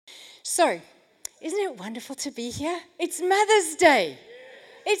So, isn't it wonderful to be here? It's Mother's Day.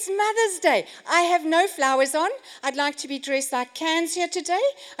 It's Mother's Day. I have no flowers on. I'd like to be dressed like Cans here today.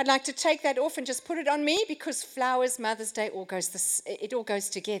 I'd like to take that off and just put it on me because flowers, Mother's Day, it all goes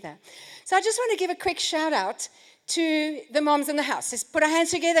together. So I just want to give a quick shout out to the moms in the house. Let's put our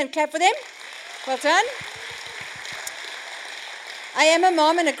hands together and clap for them. Well done. I am a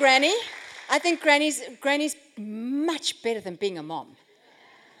mom and a granny. I think granny's much better than being a mom.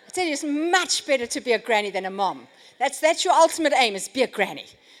 I tell you, it's much better to be a granny than a mom. That's your ultimate aim, is be a granny,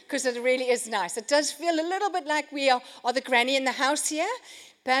 because it really is nice. It does feel a little bit like we are the granny in the house here,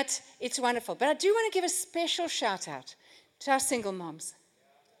 but it's wonderful. But I do want to give a special shout out to our single moms.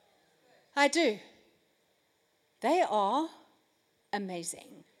 I do. They are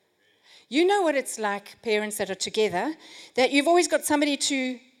amazing. You know what it's like, parents that are together, that you've always got somebody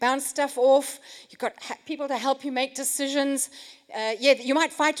to bounce stuff off. You've got people to help you make decisions. You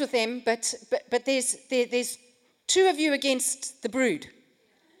might fight with them, but there's two of you against the brood.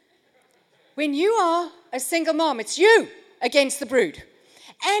 When you are a single mom, it's you against the brood.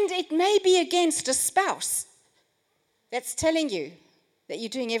 And it may be against a spouse that's telling you that you're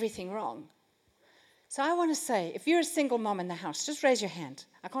doing everything wrong. So I want to say, if you're a single mom in the house, just raise your hand.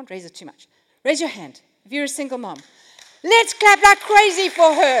 I can't raise it too much. Raise your hand if you're a single mom. Let's clap like crazy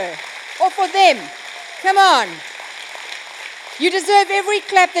for her or for them. Come on. You deserve every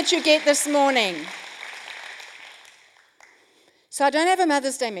clap that you get this morning. So I don't have a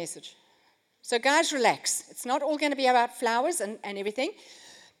Mother's Day message. So guys, relax. It's not all going to be about flowers and everything.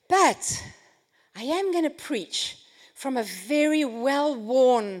 But I am going to preach from a very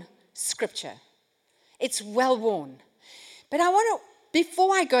well-worn scripture. It's well-worn. But I want to,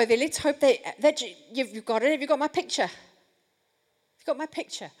 before I go there, let's hope that you've got it. Have you got my picture? You've got my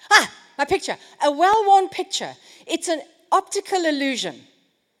picture. My picture. A well-worn picture. It's an optical illusion.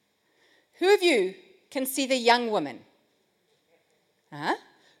 Who of you can see the young woman?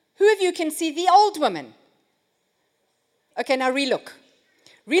 Who of you can see the old woman? Okay, now relook.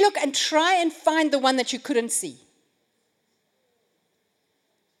 Relook and try and find the one that you couldn't see.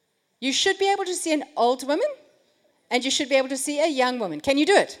 You should be able to see an old woman, and you should be able to see a young woman. Can you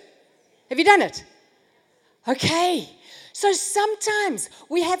do it? Have you done it? Okay. So sometimes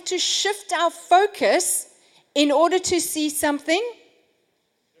we have to shift our focus in order to see something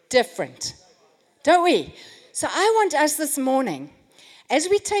different. Don't we? So I want us this morning, as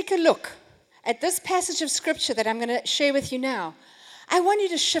we take a look at this passage of scripture that I'm going to share with you now, I want you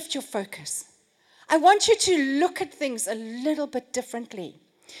to shift your focus. I want you to look at things a little bit differently.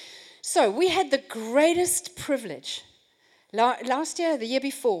 So we had the greatest privilege last year, the year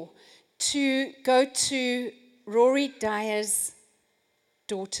before, to go to Rory Dyer's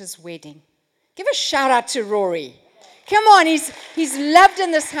daughter's wedding. Give a shout out to Rory. Come on, he's loved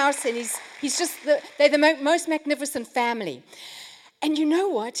in this house, and he's just they're the most magnificent family. And you know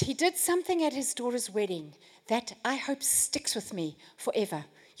what? He did something at his daughter's wedding that I hope sticks with me forever.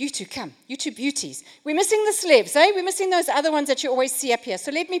 You two, come. You two beauties. We're missing the slevs, eh? We're missing those other ones that you always see up here.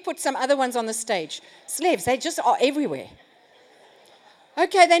 So let me put some other ones on the stage. Slevs, they just are everywhere.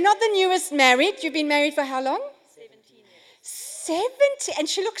 Okay, they're not the newest married. You've been married for how long? 17 years. 17? And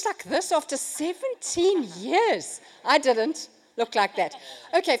she looks like this after 17 years. I didn't look like that.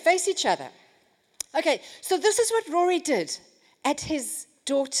 Okay, face each other. Okay, so this is what Rory did at his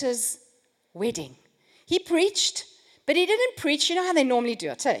daughter's wedding. He preached. But he didn't preach, you know how they normally do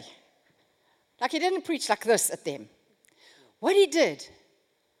it, eh? Like he didn't preach like this at them. What he did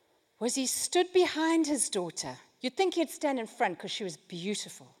was he stood behind his daughter. You'd think he'd stand in front because she was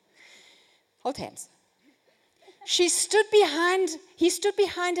beautiful. Hold hands. He stood behind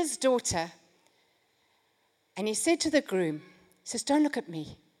his daughter, and he said to the groom, he says, "Don't look at me."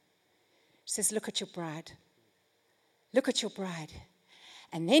 He says, "Look at your bride. Look at your bride."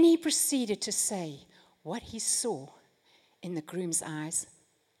 And then he proceeded to say what he saw in the groom's eyes.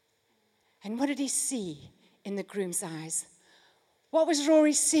 And what did he see in the groom's eyes? What was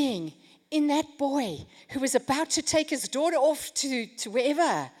Rory seeing in that boy who was about to take his daughter off to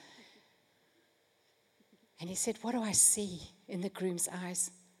wherever? And he said, "What do I see in the groom's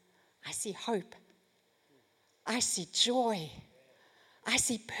eyes? I see hope. I see joy. I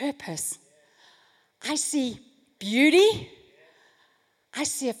see purpose. I see beauty. I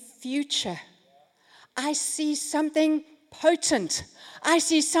see a future. I see something potent. I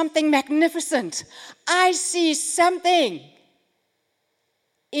see something magnificent. I see something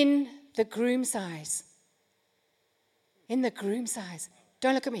in the groom's eyes." In the groom's eyes.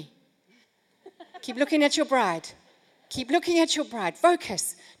 Don't look at me. Keep looking at your bride. Keep looking at your bride.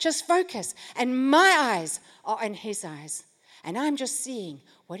 Focus. Just focus. And my eyes are in his eyes. And I'm just seeing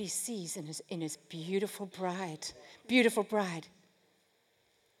what he sees in his beautiful bride. Beautiful bride.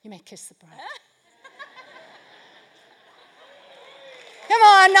 You may kiss the bride. Come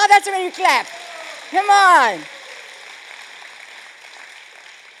on, now that's when you clap. Come on.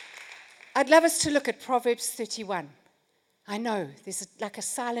 I'd love us to look at Proverbs 31. I know, there's like a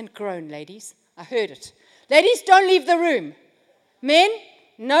silent groan, ladies. I heard it. Ladies, don't leave the room. Men,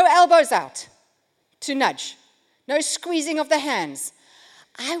 no elbows out to nudge. No squeezing of the hands.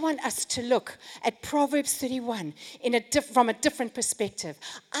 I want us to look at Proverbs 31 from a different perspective.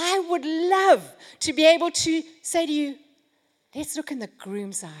 I would love to be able to say to you, let's look in the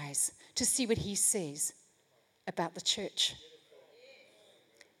groom's eyes to see what he says about the church.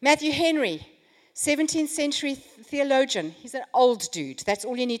 Matthew Henry, 17th century theologian, he's an old dude, that's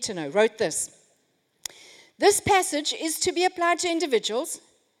all you need to know, wrote this. This passage is to be applied to individuals,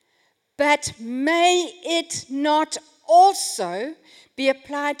 but may it not also be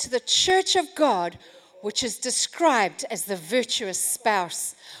applied to the church of God, which is described as the virtuous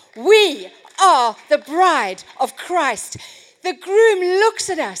spouse. We are the bride of Christ. The groom looks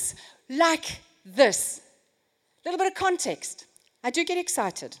at us like this. A little bit of context. I do get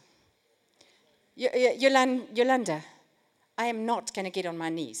excited. Yolanda, I am not going to get on my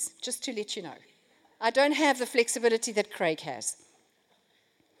knees, just to let you know. I don't have the flexibility that Craig has.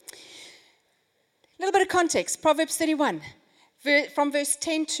 A little bit of context. Proverbs 31, from verse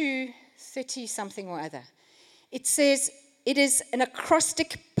 10 to 30 something or other. It says, it is an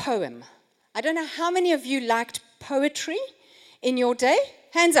acrostic poem. I don't know how many of you liked poetry in your day.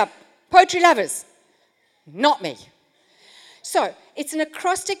 Hands up. Poetry lovers. Not me. So, it's an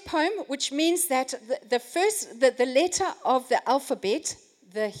acrostic poem, which means that the letter of the alphabet,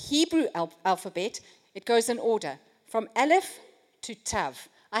 the Hebrew alphabet, it goes in order, from Aleph to Tav.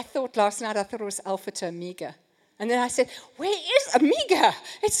 I thought last night, it was Alpha to Omega. And then I said, where is Omega?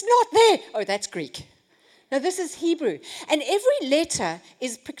 It's not there. Oh, that's Greek. No, this is Hebrew. And every letter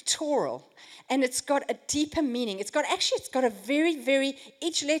is pictorial. And it's got a deeper meaning. It's got a very,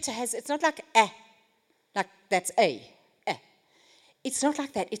 each letter has, it's not like a, like that's a. It's not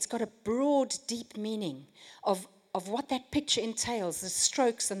like that. It's got a broad, deep meaning of what that picture entails, the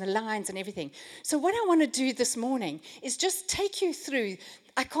strokes and the lines and everything. So what I want to do this morning is just take you through.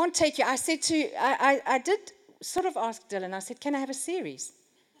 I can't take you. I did sort of ask Dylan. I said, can I have a series?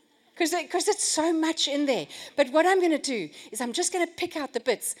 Because it's so much in there. But what I'm going to do is I'm just going to pick out the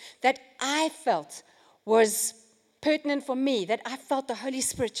bits that I felt was pertinent for me, that I felt the Holy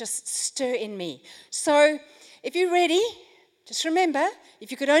Spirit just stir in me. So if you're ready, just remember,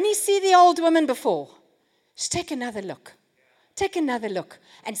 if you could only see the old woman before, just take another look. Take another look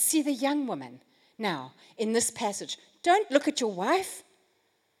and see the young woman now in this passage. Don't look at your wife.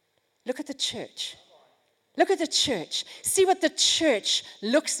 Look at the church. Look at the church. See what the church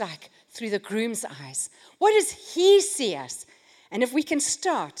looks like through the groom's eyes. What does he see us? And if we can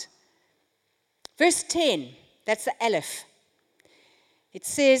start, verse 10, that's the Aleph. It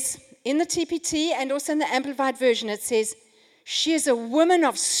says, in the TPT and also in the Amplified Version, it says, she is a woman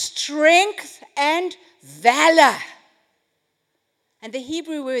of strength and valor. And the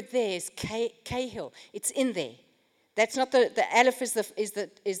Hebrew word there is kahil. It's in there. That's not the Aleph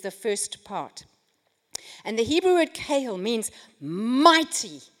is the first part. And the Hebrew word kahil means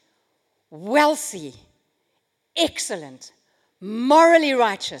mighty, wealthy, excellent, morally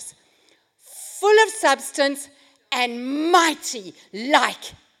righteous, full of substance, and mighty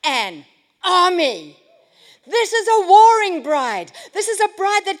like an army. This is a warring bride. This is a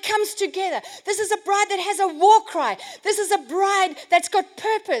bride that comes together. This is a bride that has a war cry. This is a bride that's got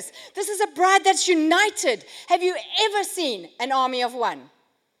purpose. This is a bride that's united. Have you ever seen an army of one?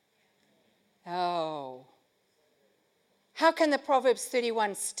 Oh. How can the Proverbs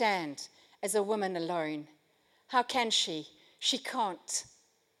 31 stand as a woman alone? How can she? She can't.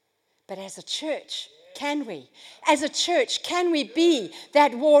 But as a church, can we? As a church, can we be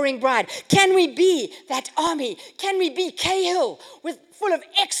that warring bride? Can we be that army? Can we be Cahill, full of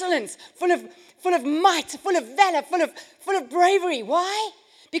excellence, full of might, full of valor, full of bravery? Why?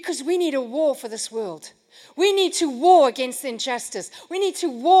 Because we need a war for this world. We need to war against injustice. We need to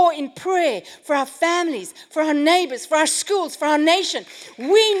war in prayer for our families, for our neighbors, for our schools, for our nation.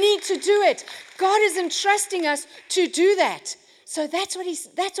 We need to do it. God is entrusting us to do that. So that's what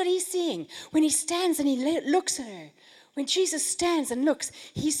he's seeing. When he stands and he looks at her, when Jesus stands and looks,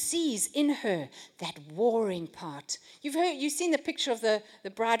 he sees in her that warring part. You've seen the picture of the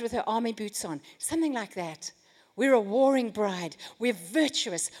bride with her army boots on, something like that. We're a warring bride. We're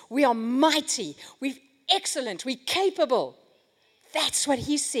virtuous. We are mighty. We're excellent. We're capable. That's what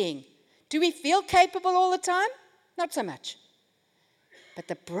he's seeing. Do we feel capable all the time? Not so much. But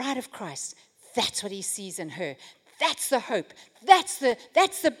the bride of Christ, that's what he sees in her. That's the hope. That's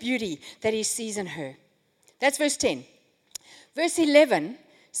the beauty that he sees in her. That's verse 10. Verse 11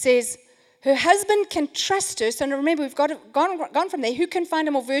 says, her husband can trust her. So remember, we've gone from there. Who can find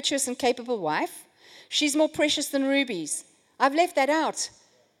a more virtuous and capable wife? She's more precious than rubies. I've left that out.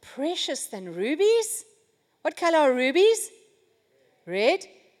 Precious than rubies? What color are rubies? Red.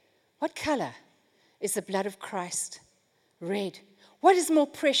 What color is the blood of Christ? Red. What is more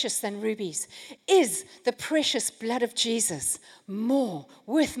precious than rubies? Is the precious blood of Jesus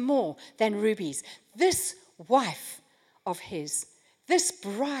worth more than rubies? This wife of his, this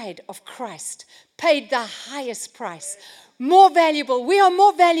bride of Christ, paid the highest price. More valuable. We are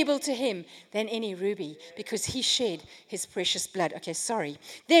more valuable to him than any ruby because he shed his precious blood. Okay, sorry.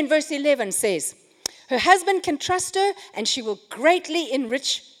 Then verse 11 says, her husband can trust her and she will greatly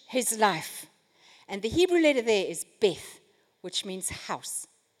enrich his life. And the Hebrew letter there is Beth, which means house.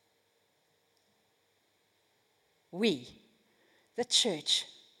 We, the church,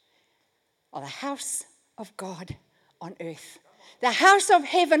 are the house of God on earth. The house of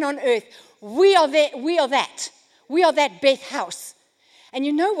heaven on earth. We are there. We are that. We are that Beth house. And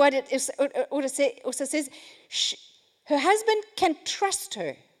you know what it also says? Her husband can trust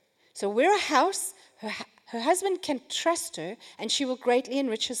her. So we're a house. Her husband can trust her, and she will greatly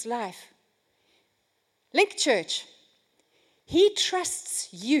enrich his life. Link Church. He trusts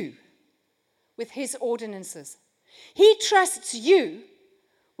you with his ordinances. He trusts you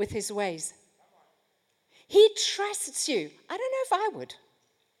with his ways. He trusts you. I don't know if I would.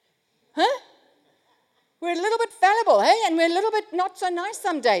 Huh? We're a little bit fallible, hey? And we're a little bit not so nice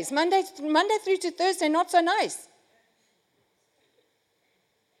some days. Monday through to Thursday, not so nice.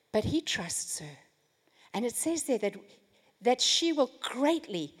 But he trusts her. And it says there that she will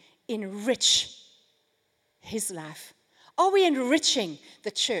greatly enrich his life. Are we enriching the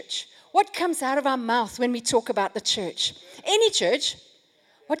church? What comes out of our mouth when we talk about the church? Any church?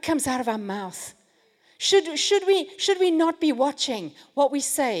 What comes out of our mouth? Should we not be watching what we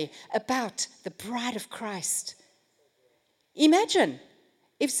say about the bride of Christ? Imagine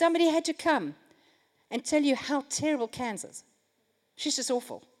if somebody had to come and tell you how terrible Kansas. She's just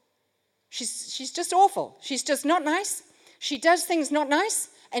awful. She's just awful. She's just not nice. She does things not nice.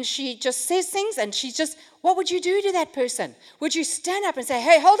 And she just says things, and what would you do to that person? Would you stand up and say,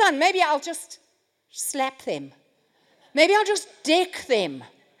 hey, hold on, maybe I'll just slap them. Maybe I'll just deck them.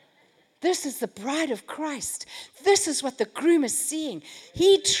 This is the bride of Christ. This is what the groom is seeing.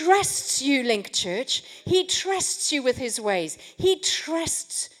 He trusts you, Link Church. He trusts you with his ways. He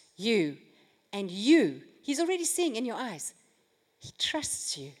trusts you. And you, he's already seeing in your eyes. He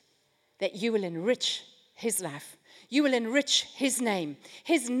trusts you that you will enrich his life. You will enrich his name.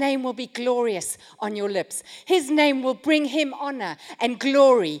 His name will be glorious on your lips. His name will bring him honor and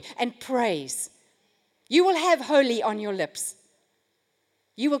glory and praise. You will have holy on your lips.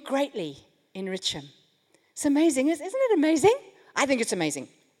 You will greatly enrich him. It's amazing. Isn't it amazing? I think it's amazing.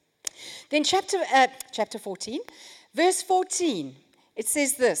 Then chapter 14, verse 14, it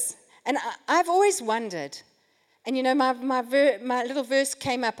says this. And I've always wondered, and you know, my little verse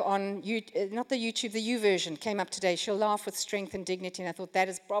came up on, not the YouTube, the YouVersion came up today. She'll laugh with strength and dignity. And I thought, that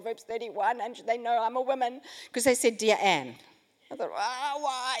is Proverbs 31, and they know I'm a woman. Because they said, dear Anne. I thought,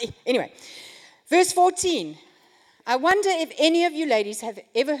 why? Anyway, verse 14. I wonder if any of you ladies have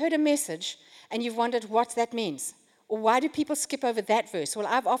ever heard a message and you've wondered what that means. Or why do people skip over that verse? Well,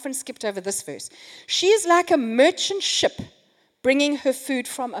 I've often skipped over this verse. She is like a merchant ship bringing her food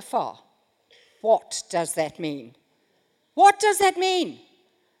from afar. What does that mean? What does that mean?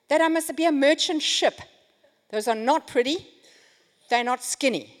 That I must be a merchant ship. Those are not pretty. They're not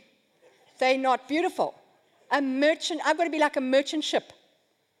skinny. They're not beautiful. I've got to be like a merchant ship.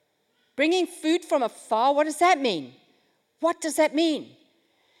 Bringing food from afar, what does that mean? What does that mean?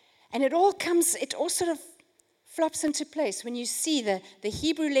 And it all sort of flops into place when you see the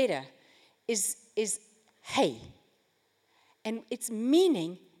Hebrew letter is hey. And its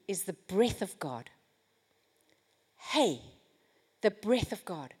meaning is the breath of God. Hey, the breath of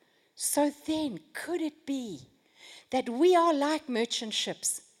God. So then, could it be that we are like merchant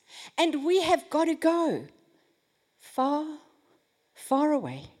ships and we have got to go far, far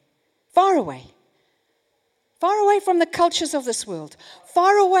away, far away, far away from the cultures of this world,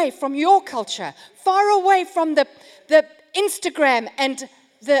 far away from your culture, far away from the Instagram and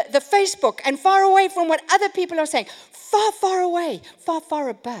the Facebook, and far away from what other people are saying, far, far away, far, far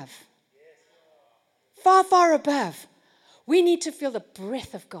above. Far, far above. We need to feel the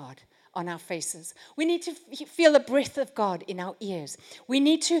breath of God on our faces. We need to feel the breath of God in our ears. We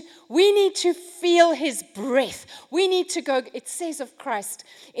need to feel his breath. We need to go, it says of Christ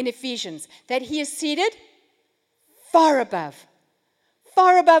in Ephesians, that he is seated far above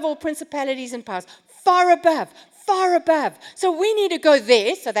all principalities and powers, far above. So we need to go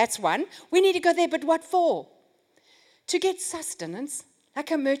there, so that's one. We need to go there, but what for? To get sustenance,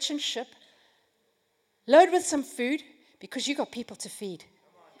 like a merchant ship, load with some food, because you've got people to feed.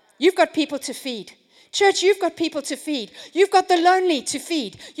 You've got people to feed. Church, you've got people to feed. You've got the lonely to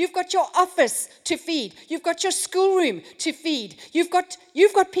feed. You've got your office to feed. You've got your schoolroom to feed. You've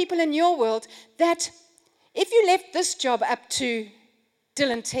got people in your world that, if you left this job up to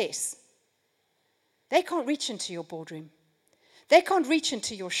Dylan Tess, they can't reach into your boardroom. They can't reach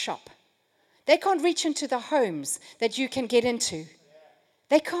into your shop. They can't reach into the homes that you can get into.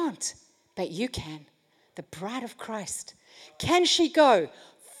 They can't, but you can. The bride of Christ. Can she go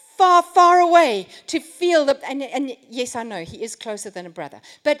far, far away to feel and yes, I know, he is closer than a brother,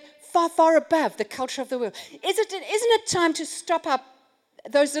 but far, far above the culture of the world. Isn't it time to stop up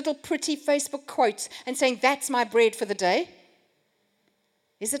those little pretty Facebook quotes and saying, that's my bread for the day?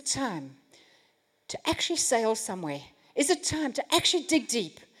 Is it time to actually sail somewhere? Is it time to actually dig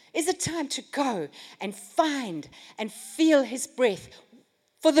deep? Is it time to go and find and feel his breath?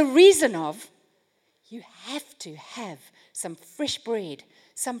 For the reason of, you have to have some fresh bread,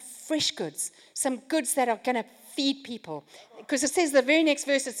 some fresh goods, some goods that are going to feed people. Because it says, the very next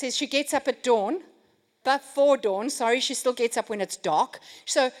verse, it says, she gets up at dawn, before dawn, she still gets up when it's dark.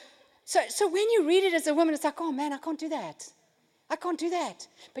 So when you read it as a woman, it's like, oh man, I can't do that. I can't do that.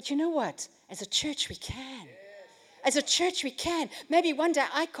 But you know what? As a church, we can. As a church, we can. Maybe one day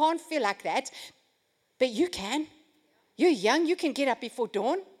I can't feel like that, but you can. You're young, you can get up before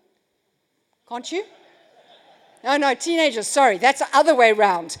dawn. Can't you? No, teenagers, sorry, that's the other way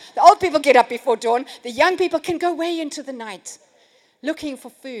around. The old people get up before dawn. The young people can go way into the night looking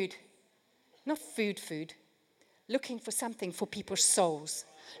for food. Not food. Looking for something for people's souls.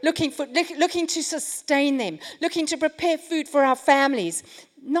 Looking to sustain them. Looking to prepare food for our families.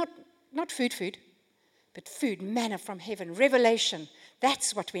 Not food, but food, manna from heaven, revelation.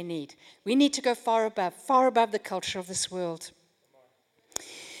 That's what we need. We need to go far above the culture of this world.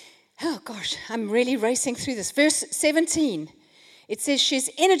 Oh gosh, I'm really racing through this. Verse 17, it says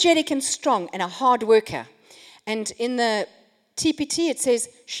she's energetic and strong and a hard worker. And in the TPT, it says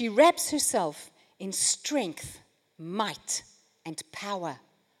she wraps herself in strength, might, and power.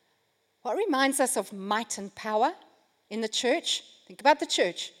 What reminds us of might and power in the church? Think about the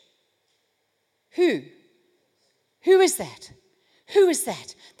church. Who? Who is that? Who is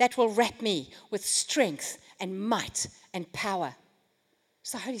that that will wrap me with strength and might and power?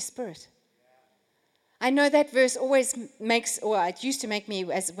 It's the Holy Spirit. I know that verse always makes, or it used to make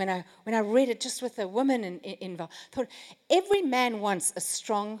me, as when I read it just with a woman involved, thought every man wants a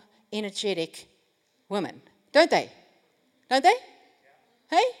strong, energetic woman, don't they? Don't they?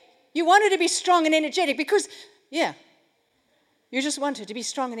 Hey? You want her to be strong and energetic because, yeah, you just want her to be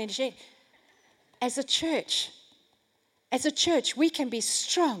strong and energetic. As a church, we can be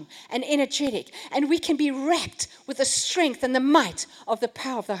strong and energetic, and we can be wrapped with the strength and the might of the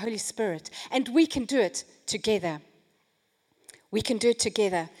power of the Holy Spirit, and we can do it together. We can do it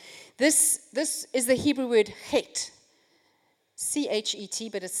together. This is the Hebrew word chet, C-H-E-T,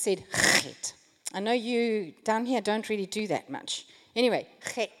 but it's said chet. I know you down here don't really do that much. Anyway,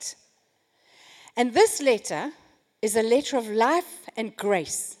 chet. And this letter is a letter of life and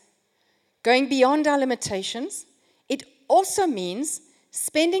grace, going beyond our limitations. It also means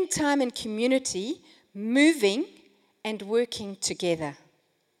spending time in community, moving and working together.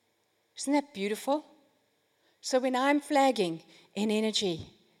 Isn't that beautiful? So when I'm flagging in energy,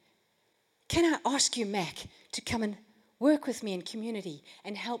 can I ask you, Mac, to come and work with me in community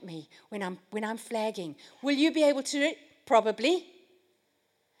and help me when I'm flagging? Will you be able to do it? Probably.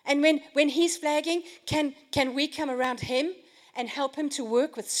 And when he's flagging, can we come around him and help him to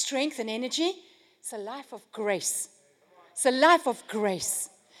work with strength and energy? It's a life of grace. It's a life of grace.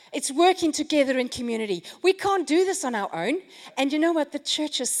 It's working together in community. We can't do this on our own. And you know what? The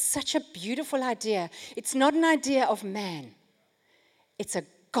church is such a beautiful idea. It's not an idea of man. It's a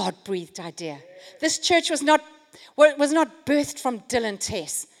God-breathed idea. This church was not birthed from Dylan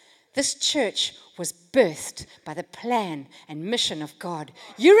Tess. This church was birthed by the plan and mission of God.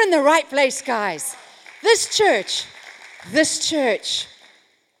 You're in the right place, guys. This church,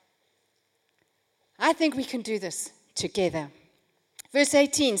 I think we can do this together. Verse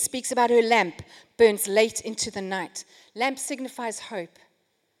 18 speaks about her lamp burns late into the night. Lamp signifies hope.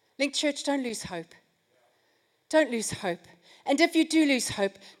 Link Church, don't lose hope. Don't lose hope. And if you do lose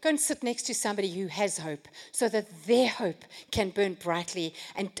hope, go and sit next to somebody who has hope so that their hope can burn brightly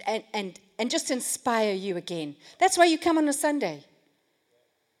and just inspire you again. That's why you come on a Sunday,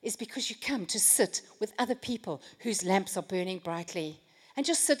 is because you come to sit with other people whose lamps are burning brightly. And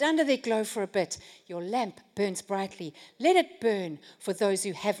just sit under their glow for a bit. Your lamp burns brightly. Let it burn for those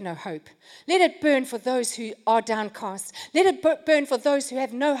who have no hope. Let it burn for those who are downcast. Let it burn for those who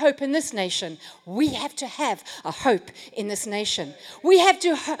have no hope in this nation. We have to have a hope in this nation. We have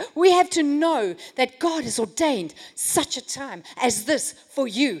to know that God has ordained such a time as this for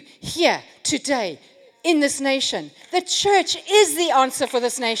you here today in this nation. The church is the answer for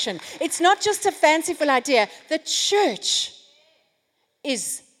this nation. It's not just a fanciful idea. The church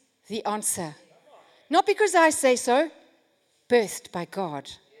is the answer. Not because I say so, birthed by God.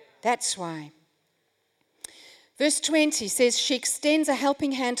 That's why. Verse 20 says, she extends a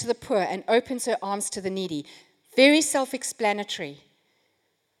helping hand to the poor and opens her arms to the needy. Very self-explanatory.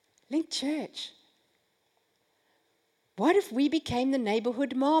 Link Church. What if we became the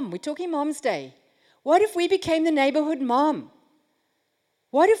neighborhood mom? We're talking Mom's Day. What if we became the neighborhood mom?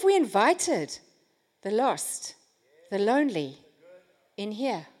 What if we invited the lost, the lonely, in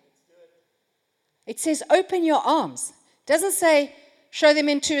here? It says, open your arms. It doesn't say, show them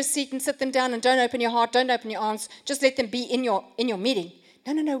into a seat and sit them down and don't open your heart, don't open your arms, just let them be in your meeting.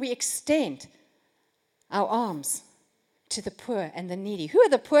 No, we extend our arms to the poor and the needy. Who are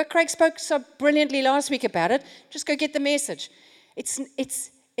the poor? Craig spoke so brilliantly last week about it. Just go get the message. It's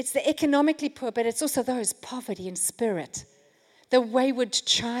the economically poor, but it's also those poverty in spirit, the wayward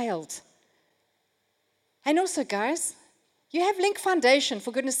child. And also, guys, you have Link Foundation,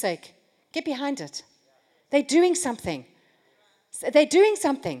 for goodness sake. Get behind it. They're doing something. So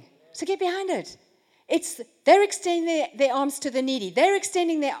get behind it. They're extending their arms to the needy. They're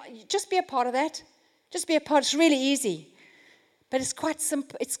extending just be a part of that. Just be a part. It's really easy. But it's quite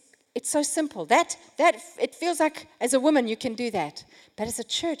simple. It's so simple. That it feels like as a woman you can do that. But as a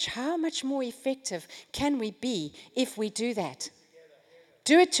church, how much more effective can we be if we do that?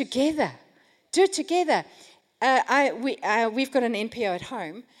 Do it together. Do it together. We've got an NPO at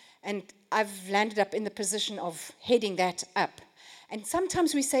home, and I've landed up in the position of heading that up. And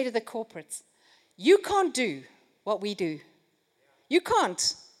sometimes we say to the corporates, you can't do what we do. You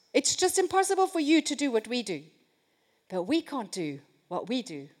can't. It's just impossible for you to do what we do. But we can't do what we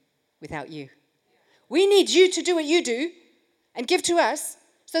do without you. We need you to do what you do and give to us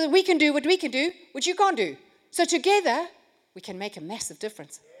so that we can do what we can do, which you can't do. So together, we can make a massive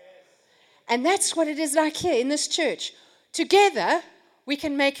difference. And that's what it is like here in this church. Together, we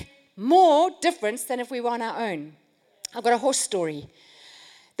can make more difference than if we were on our own. I've got a horse story.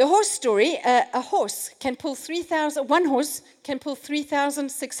 The horse story, one horse can pull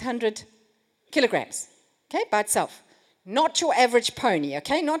 3,600 kilograms, okay, by itself. Not your average pony,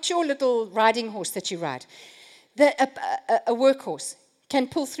 okay, not your little riding horse that you ride. A workhorse can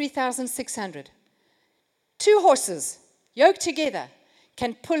pull 3,600. Two horses yoked together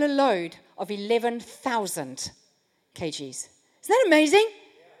can pull a load of 11,000 kgs. Isn't that amazing?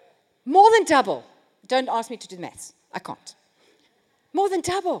 More than double. Don't ask me to do the maths. I can't. More than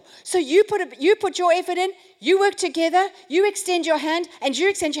double. So you put your effort in, you work together, you extend your hand, and you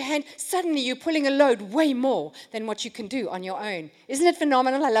extend your hand. Suddenly you're pulling a load way more than what you can do on your own. Isn't it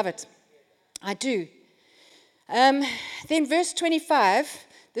phenomenal? I love it. I do. Then verse 25,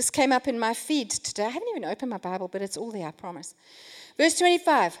 this came up in my feed today. I haven't even opened my Bible, but it's all there, I promise. Verse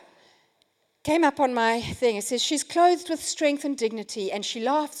 25 came up on my thing. It says, she's clothed with strength and dignity, and she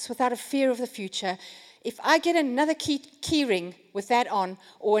laughs without a fear of the future. If I get another key ring with that on,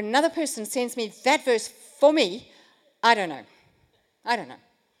 or another person sends me that verse for me, I don't know.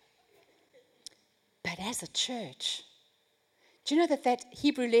 But as a church, do you know that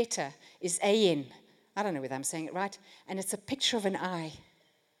Hebrew letter is A-N? I don't know whether I'm saying it right. And it's a picture of an eye.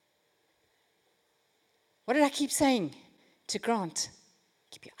 What did I keep saying to Grant?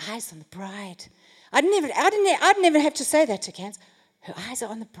 Keep your eyes on the bride. I'd never have to say that to Cans. Her eyes are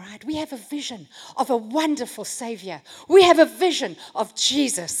on the bride. We have a vision of a wonderful Savior. We have a vision of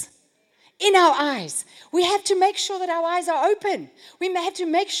Jesus in our eyes. We have to make sure that our eyes are open. We have to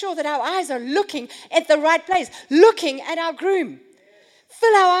make sure that our eyes are looking at the right place, looking at our groom.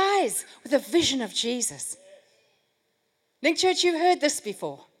 Fill our eyes with a vision of Jesus. Link Church, you've heard this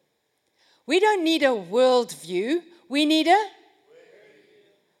before. We don't need a world view. We need a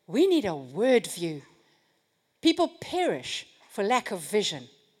word view. People perish for lack of vision.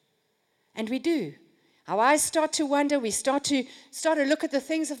 And we do. Our eyes start to wander. We start to look at the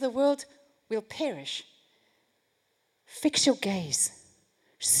things of the world. We'll perish. Fix your gaze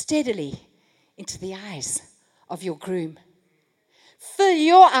steadily into the eyes of your groom. Fill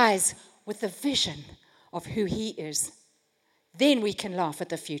your eyes with the vision of who He is. Then we can laugh at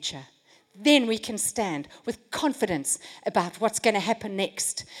the future. Then we can stand with confidence about what's going to happen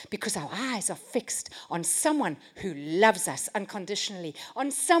next, because our eyes are fixed on someone who loves us unconditionally,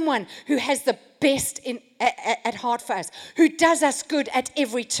 on someone who has the best at heart for us, who does us good at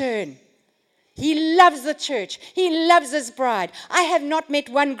every turn. He loves the church. He loves His bride. I have not met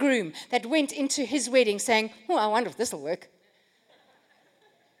one groom that went into his wedding saying, "Oh, I wonder if this will work."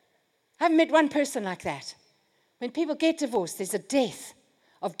 I haven't met one person like that. When people get divorced, there's a death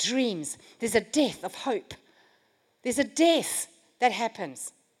of dreams. There's a death of hope. There's a death that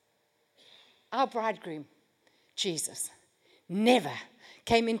happens. Our bridegroom, Jesus, never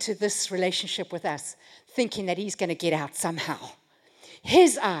came into this relationship with us thinking that He's going to get out somehow.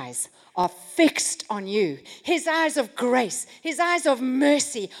 His eyes are fixed on you. His eyes of grace, His eyes of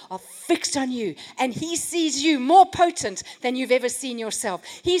mercy are fixed on you. And He sees you more potent than you've ever seen yourself.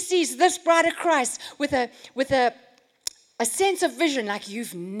 He sees this bride of Christ with a sense of vision like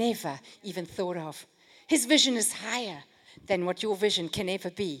you've never even thought of. His vision is higher than what your vision can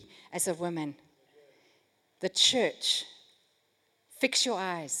ever be as a woman. The church, fix your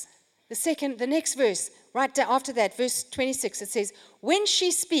eyes. The next verse, right after that, verse 26, it says, when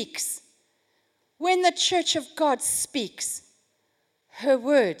she speaks, when the church of God speaks, her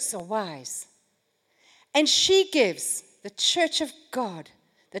words are wise. And she gives, the church of God,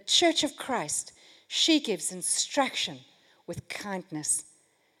 the church of Christ, she gives instruction with kindness.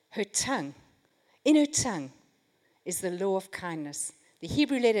 Her tongue, in her tongue is the law of kindness. The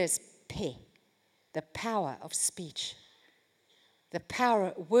Hebrew letter is peh, the power of speech. The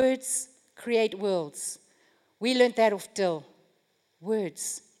power, words create worlds. We learned that off Dill.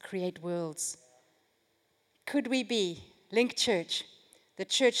 Words create worlds. Could we be Link Church, the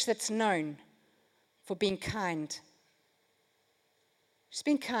church that's known for being kind? Just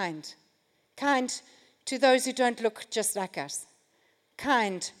being kind. Kind to those who don't look just like us.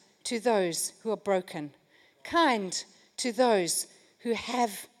 Kind to those who are broken. Kind to those who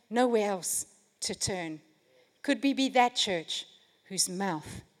have nowhere else to turn. Could we be that church whose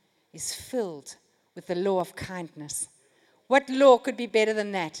mouth is filled with the law of kindness? What law could be better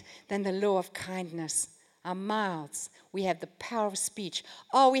than that, than the law of kindness? Our mouths, we have the power of speech.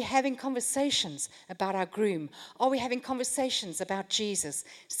 Are we having conversations about our groom? Are we having conversations about Jesus,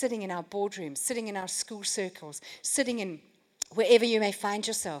 sitting in our boardrooms, sitting in our school circles, sitting in wherever you may find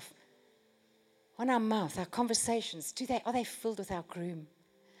yourself? On our mouth, our conversations, are they filled with our groom?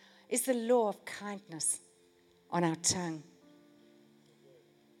 Is the law of kindness on our tongue?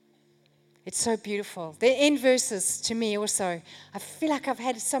 It's so beautiful. The end verses to me also, I feel like I've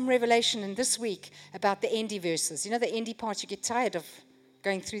had some revelation in this week about the endy verses. You know, the endy parts, you get tired of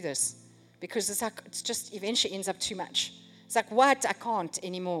going through this because it's just eventually ends up too much. It's like, what? I can't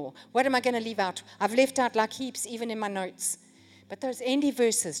anymore. What am I going to leave out? I've left out like heaps, even in my notes. But those endy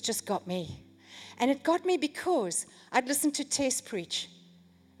verses just got me. And it got me because I'd listened to Tess preach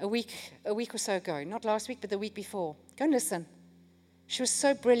a week or so ago. Not last week, but the week before. Go and listen. She was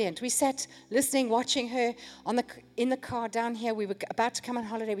so brilliant. We sat listening, watching her in the car down here. We were about to come on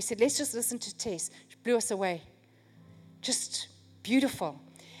holiday. We said, let's just listen to Tess. She blew us away. Just beautiful.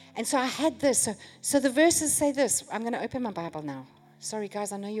 And so I had this. So the verses say this. I'm going to open my Bible now. Sorry,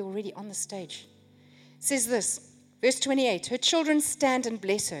 guys, I know you're already on the stage. It says this, verse 28. Her children stand and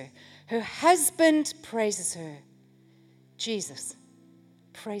bless her. Her husband praises her. Jesus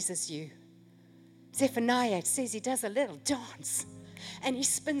praises you. Zephaniah, it says he does a little dance. And he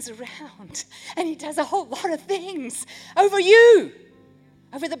spins around. And he does a whole lot of things over you.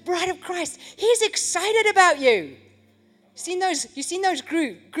 Over the bride of Christ. He's excited about you. You've seen those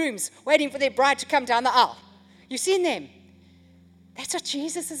grooms waiting for their bride to come down the aisle. You've seen them. That's what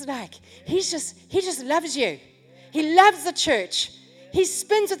Jesus is like. He just loves you. He loves the church. He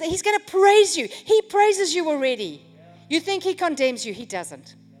spins with it. He's going to praise you. He praises you already. You think he condemns you. He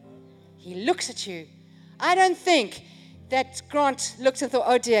doesn't. He looks at you. I don't think that Grant looked and thought,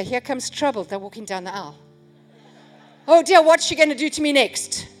 oh dear, here comes trouble. They're walking down the aisle. Oh dear, what's she going to do to me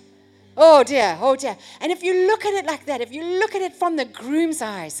next? Oh dear, oh dear. And if you look at it like that, if you look at it from the groom's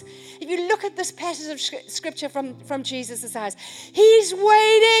eyes, if you look at this passage of scripture from Jesus' eyes, he's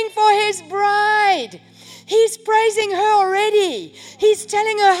waiting for his bride. He's praising her already. He's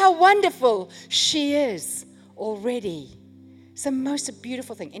telling her how wonderful she is already. It's the most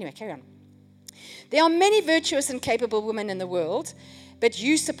beautiful thing. Anyway, carry on. There are many virtuous and capable women in the world, but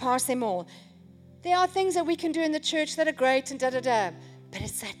you surpass them all. There are things that we can do in the church that are great and da-da-da, but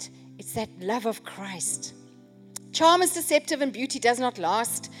it's that love of Christ. Charm is deceptive and beauty does not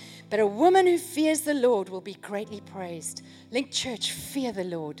last, But a woman who fears the Lord will be greatly praised. Link Church, fear the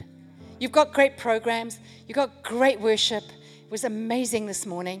Lord. You've got great programs. You've got great worship. It was amazing this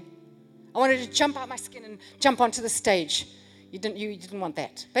morning. I wanted to jump out my skin and jump onto the stage. You didn't want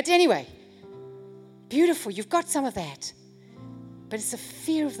that. But anyway, beautiful. You've got some of that. But it's a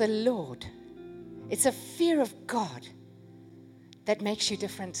fear of the Lord. It's a fear of God that makes you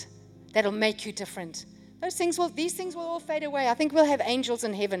different. That'll make you different. These things will all fade away. I think we'll have angels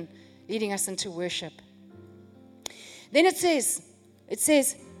in heaven leading us into worship. Then it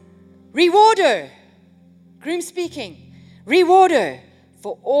says, reward her. Groom speaking. Reward her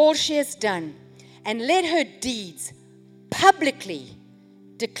for all she has done, and let her deeds publicly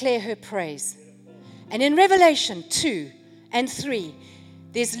declare her praise. And in Revelation 2 and 3,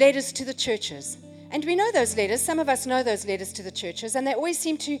 there's letters to the churches. And we know those letters. Some of us know those letters to the churches, and they always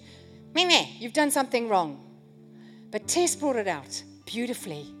seem to, meh, you've done something wrong. But Tess brought it out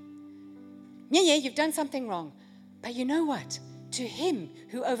beautifully. Yeah, you've done something wrong. But you know what? To him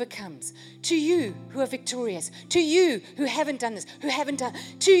who overcomes, to you who are victorious, to you who haven't done this,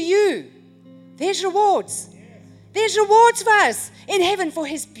 to you, there's rewards. There's rewards for us in heaven for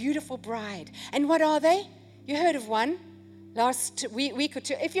his beautiful bride. And what are they? You heard of one last week or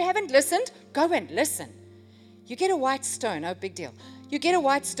two. If you haven't listened, go and listen. You get a white stone. Oh, big deal. You get a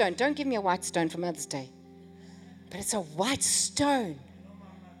white stone. Don't give me a white stone for Mother's Day. But it's a white stone.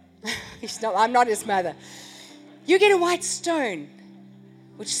 I'm not his mother. You get a white stone,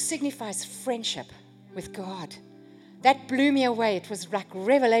 which signifies friendship with God. That blew me away. It was like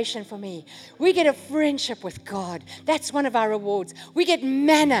revelation for me. We get a friendship with God. That's one of our rewards. We get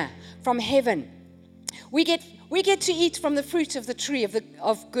manna from heaven. We get to eat from the fruit of the tree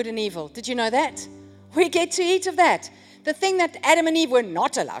of good and evil. Did you know that? We get to eat of that. The thing that Adam and Eve were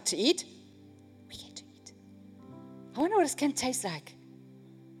not allowed to eat, we get to eat. I wonder what it's going to taste like.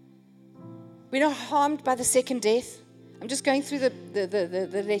 We're not harmed by the second death. I'm just going through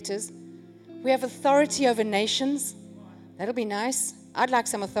the letters. We have authority over nations. That'll be nice. I'd like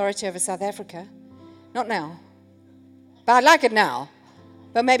some authority over South Africa. Not now. But I'd like it now.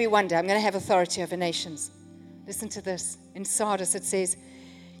 But maybe one day I'm going to have authority over nations. Listen to this. In Sardis it says,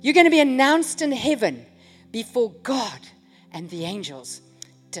 you're going to be announced in heaven before God and the angels.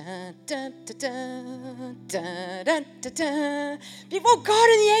 Dun, dun, dun, dun, dun, dun, dun, dun. Before God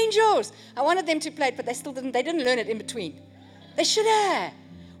and the angels. I wanted them to play it, but they still didn't. They didn't learn it in between. They should have.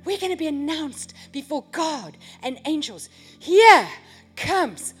 We're going to be announced before God and angels. Here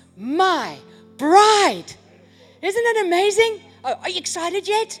comes my bride. Isn't it amazing? Oh, are you excited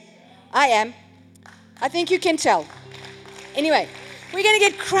yet? I am. I think you can tell. Anyway, we're going to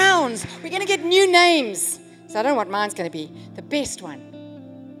get crowns. We're going to get new names. So I don't know what mine's going to be. The best one.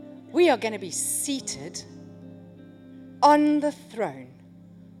 We are going to be seated on the throne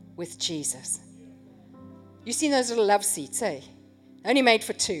with Jesus. You've seen those little love seats, eh? Only made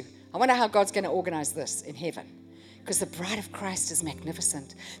for two. I wonder how God's going to organize this in heaven. Because the bride of Christ is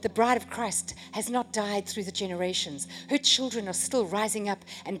magnificent. The bride of Christ has not died through the generations. Her children are still rising up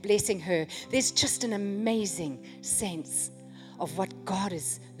and blessing her. There's just an amazing sense of what God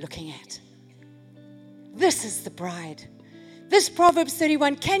is looking at. This is the bride. This Proverbs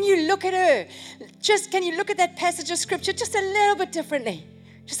 31, can you look at her? Can you look at that passage of scripture just a little bit differently?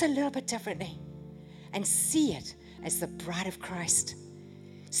 Just a little bit differently. And see it as the bride of Christ.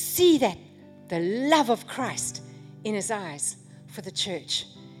 See that, the love of Christ in his eyes for the church.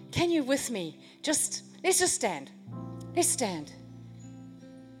 Can you with me? Let's just stand. Let's stand.